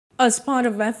As part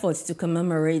of efforts to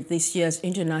commemorate this year's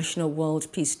International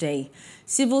World Peace Day,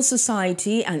 civil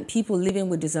society and people living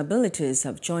with disabilities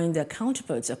have joined their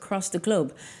counterparts across the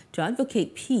globe to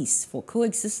advocate peace for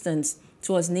coexistence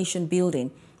towards nation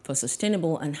building, for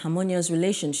sustainable and harmonious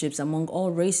relationships among all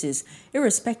races,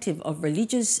 irrespective of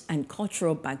religious and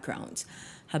cultural backgrounds.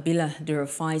 Habila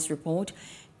Durafai's report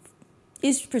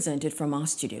is presented from our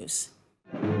studios.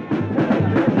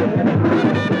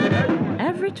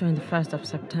 Every 21st of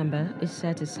September is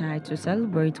set aside to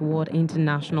celebrate World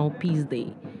International Peace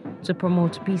Day, to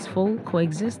promote peaceful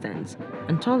coexistence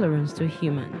and tolerance to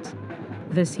humans.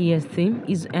 This year's theme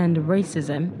is End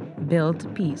Racism,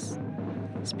 Build Peace.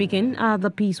 Speaking at the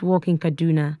Peace Walk in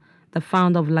Kaduna, the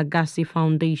founder of Legacy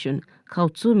Foundation,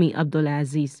 Kaltumi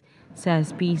Abdulaziz,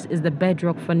 says peace is the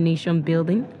bedrock for nation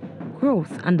building,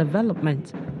 growth and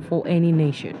development for any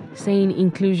nation, saying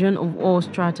inclusion of all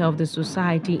strata of the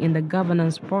society in the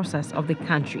governance process of the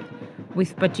country,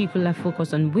 with particular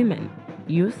focus on women,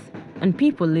 youth, and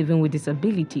people living with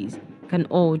disabilities, can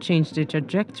all change the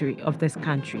trajectory of this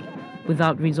country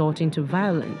without resorting to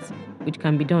violence, which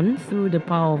can be done through the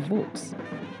power of votes.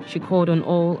 She called on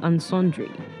all and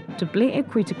sundry to play a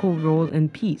critical role in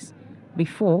peace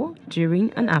before,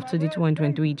 during, and after the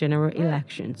 2023 general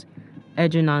elections,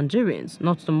 urging Nigerians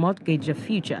not to mortgage their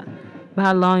future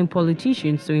by allowing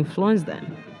politicians to influence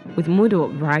them with model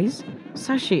of rice,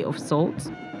 sachet of salt,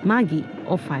 Maggi,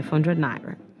 or 500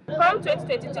 naira. Come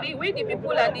 2023, we the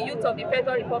people and the youth of the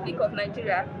Federal Republic of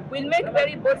Nigeria will make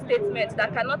very bold statements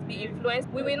that cannot be influenced.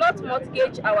 We will not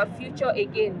mortgage our future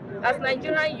again. As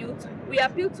Nigerian youth, we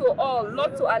appeal to all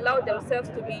not to allow themselves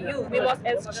to be used. We must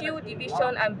eschew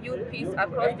division and build peace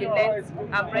across the length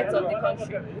and breadth of the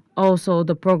country. Also,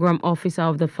 the program officer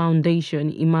of the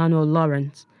foundation, Emmanuel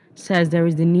Lawrence, says there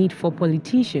is the need for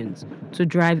politicians to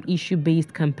drive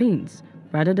issue-based campaigns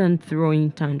rather than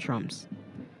throwing tantrums.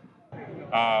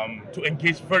 To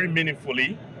engage very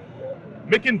meaningfully,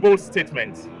 making bold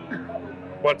statements,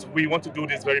 but we want to do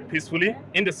this very peacefully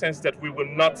in the sense that we will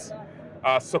not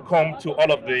succumb to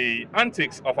all of the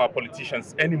antics of our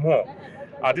politicians anymore.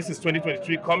 This is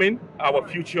 2023 coming. Our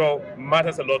future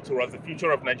matters a lot to us. The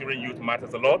future of Nigerian youth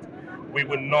matters a lot. We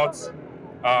will not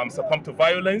succumb to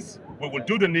violence. We will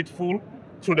do the needful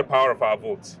through the power of our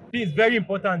votes. It is very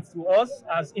important to us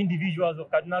as individuals of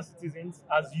Kaduna citizens,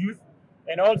 as youth,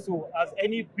 and also as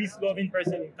any peace-loving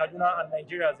person in Kaduna and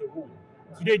Nigeria as a whole.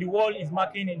 Today, the world is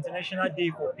marking International Day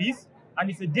for Peace, and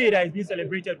it's a day that is being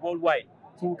celebrated worldwide,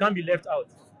 so we can't be left out.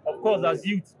 Of course, as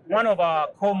youth, one of our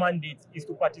core mandates is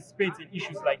to participate in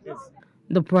issues like this.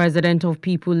 The president of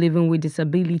People Living with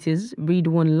Disabilities,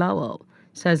 Ridwan Lawal,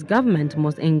 says government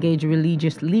must engage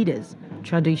religious leaders,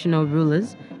 traditional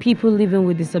rulers, people living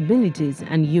with disabilities,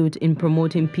 and youth in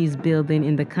promoting peace building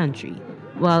in the country,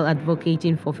 while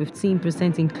advocating for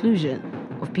 15% inclusion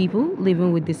of people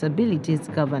living with disabilities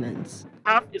governance.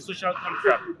 Have a social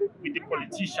contract with the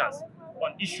politicians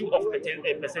on issue of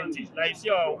a percentage. Like you see,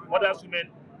 our mothers, women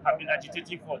have been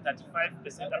agitating for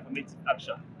 35% affirmative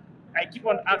action. I keep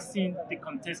on asking the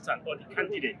contestant or the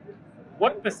candidate,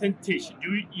 what percentage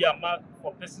do you earmark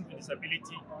for persons with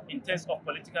disability in terms of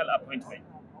political appointment?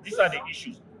 These are the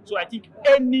issues. So I think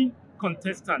any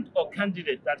contestant or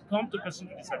candidate that comes to persons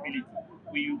with disability,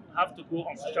 we have to go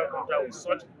on social contract with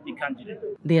such a candidate.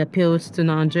 They appealed to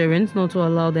Nigerians not to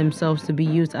allow themselves to be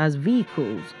used as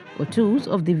vehicles or tools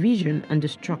of division and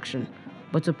destruction,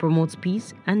 but to promote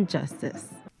peace and justice.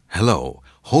 Hello,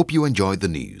 hope you enjoyed the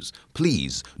news.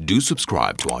 Please do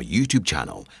subscribe to our YouTube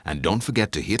channel and don't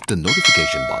forget to hit the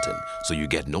notification button so you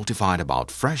get notified about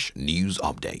fresh news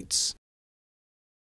updates.